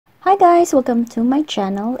Hi guys, welcome to my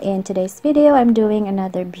channel. In today's video, I'm doing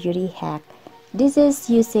another beauty hack. This is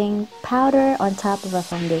using powder on top of a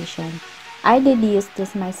foundation. I did use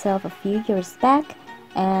this myself a few years back,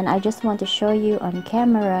 and I just want to show you on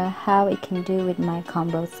camera how it can do with my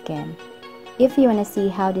combo skin. If you want to see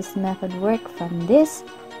how this method works from this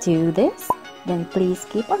to this, then please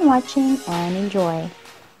keep on watching and enjoy.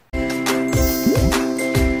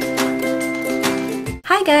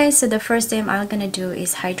 Hi guys, so the first thing I'm gonna do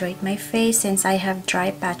is hydrate my face since I have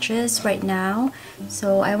dry patches right now.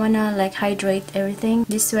 So I wanna hydrate everything.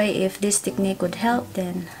 This way, if this technique would help,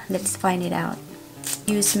 then let's find it out.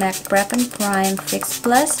 Use MAC Prep and Prime Fix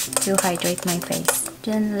Plus to hydrate my face.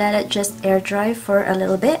 Then let it just air dry for a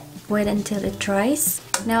little bit. Wait until it dries.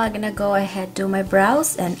 Now I'm gonna go ahead do my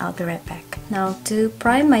brows and I'll be right back. Now to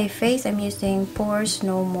prime my face, I'm using Pores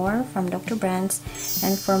No More from Dr. Brandt,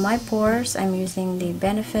 and for my pores, I'm using the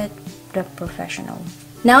Benefit the Professional.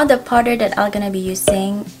 Now the powder that I'm gonna be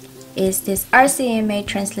using is this RCMA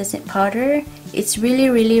translucent powder. It's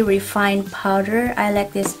really refined powder. I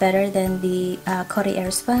like this better than the Coty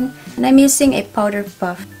Airspun, and I'm using a powder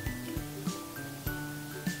puff.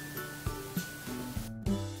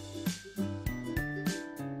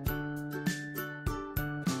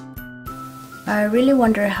 I really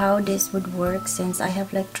wonder how this would work since I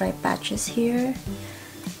have dry patches here,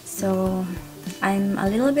 so I'm a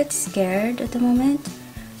little bit scared at the moment.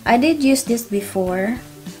 I did use this before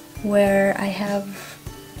where I have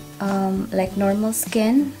normal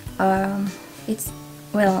skin. I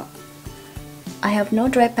have no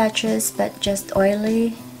dry patches but just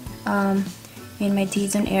oily in my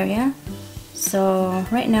T-zone area. So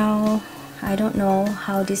right now I don't know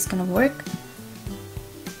how this is gonna work.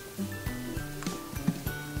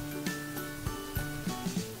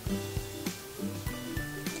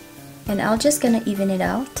 And I'm just gonna even it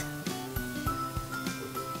out.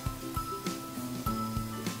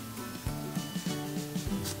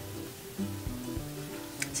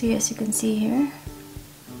 So as you can see here,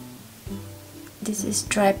 this is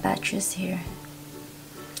dry patches here.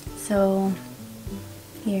 So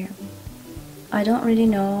here, I don't really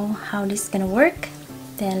know how this is gonna work.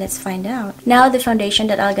 Then let's find out. Now the foundation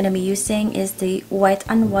that I'm gonna be using is the Wet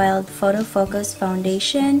n Wild Photofocus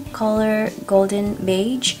foundation, color Golden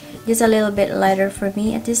Beige. This is a little bit lighter for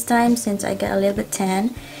me at this time since I get a little bit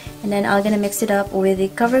tan. And then I'm gonna mix it up with the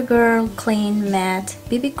Covergirl Clean Matte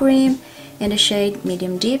BB Cream in the shade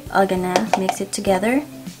Medium Deep. I'm gonna mix it together.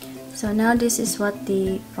 So now this is what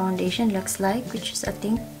the foundation looks like, which is I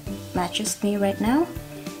think matches me right now.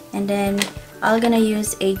 And then I'm gonna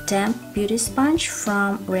use a damp beauty sponge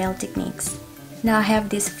from Real Techniques. Now I have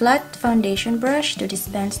this flat foundation brush to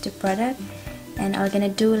dispense the product, and I'm gonna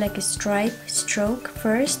do a stroke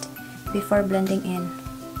first before blending in.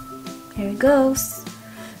 Here it goes.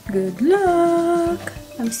 Good luck.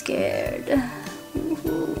 I'm scared.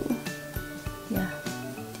 Yeah,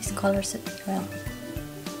 these colors it well.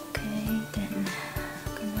 Okay, then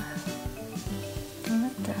I'm gonna do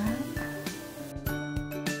like that.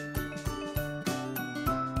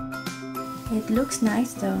 It looks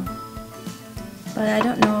nice though, but I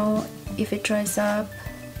don't know if it dries up,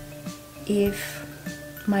 if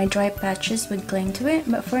my dry patches would cling to it,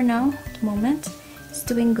 but for now, at the moment, it's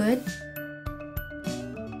doing good.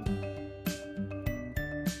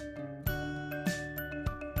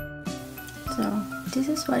 So this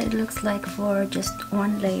is what it looks like for just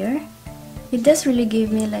one layer. It does really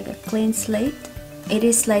give me a clean slate. It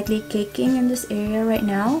is slightly caking in this area right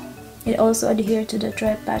now. It also adheres to the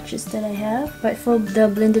dry patches that I have, but for the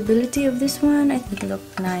blendability of this one, I think it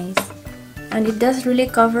looks nice. And it does really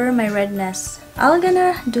cover my redness. I'm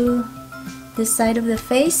gonna do this side of the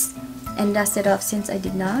face and dust it off since I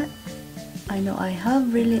did not. I know I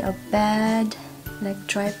have really a bad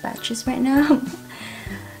dry patches right now.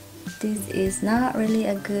 This is not really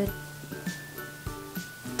a good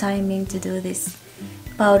timing to do this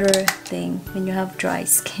powder thing when you have dry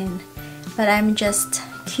skin. But I'm just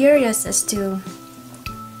curious as to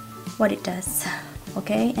what it does.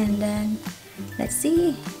 Okay, and then let's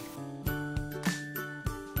see.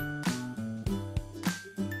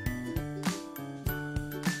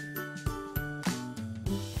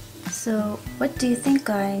 So what do you think,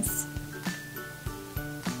 guys?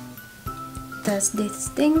 Does this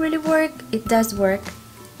thing really work? It does work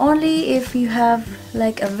only if you have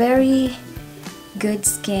a very good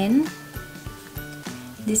skin.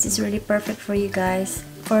 This is really perfect for you guys.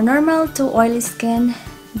 For normal to oily skin,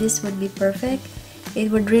 this would be perfect. It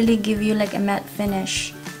would really give you a matte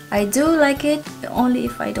finish. I do like it only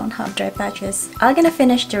if I don't have dry patches. I'm gonna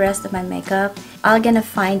finish the rest of my makeup. I'm gonna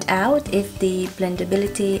find out if the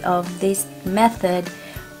blendability of this method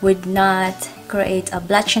would not create a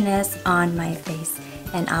blotchiness on my face.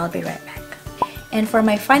 And I'll be right back. And for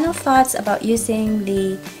my final thoughts about using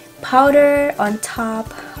the powder on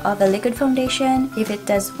top of a liquid foundation, if it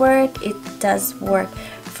does work, it does work.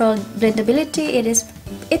 For blendability,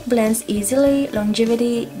 it blends easily.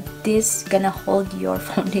 Longevity, this gonna hold your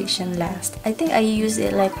foundation last. I think I used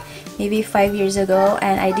it like maybe 5 years ago,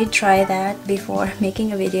 and I did try that before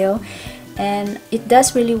making a video, and it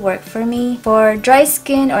does really work for me. For dry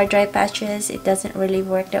skin or dry patches, it doesn't really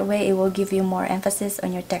work that way. It will give you more emphasis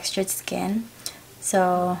on your textured skin.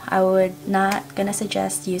 So I would not gonna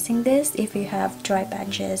suggest using this if you have dry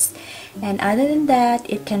patches. And other than that,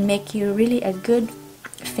 it can make you really a good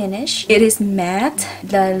finish. It is matte.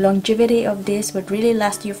 The longevity of this would really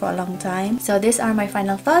last you for a long time. So these are my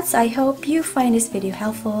final thoughts. I hope you find this video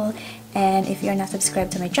helpful, and if you're not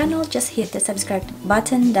subscribed to my channel, just hit the subscribe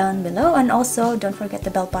button down below, and also don't forget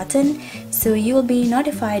the bell button so you will be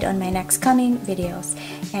notified on my next coming videos.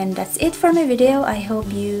 And that's it for my video. I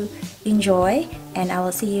hope you enjoy, and I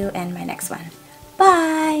will see you in my next one.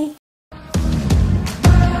 Bye!